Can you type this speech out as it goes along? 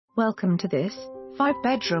Welcome to this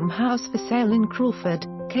 5-bedroom house for sale in Crawford,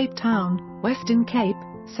 Cape Town, Western Cape,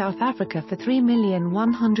 South Africa for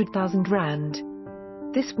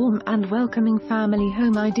R3,100,000. This warm and welcoming family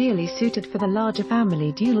home ideally suited for the larger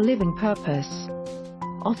family dual living purpose.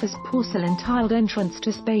 Offers porcelain-tiled entrance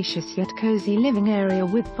to spacious yet cozy living area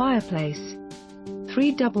with fireplace.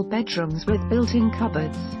 3 double bedrooms with built-in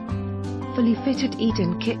cupboards. Fully fitted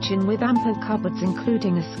eat-in kitchen with ample cupboards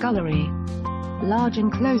including a scullery. Large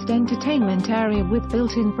enclosed entertainment area with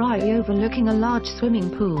built-in braai overlooking a large swimming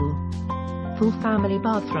pool. Full family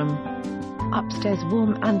bathroom. Upstairs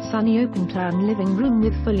warm and sunny open-plan living room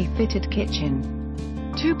with fully fitted kitchen.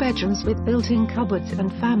 2 bedrooms with built-in cupboards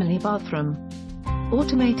and family bathroom.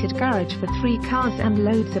 Automated garage for 3 cars and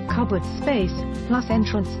loads of cupboard space, plus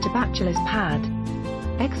entrance to bachelor's pad.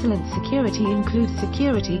 Excellent security includes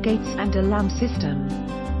security gates and alarm system.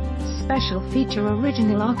 Special feature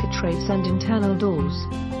original architraves and internal doors.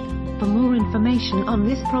 For more information on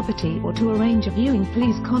this property or to arrange a viewing,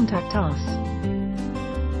 please contact us.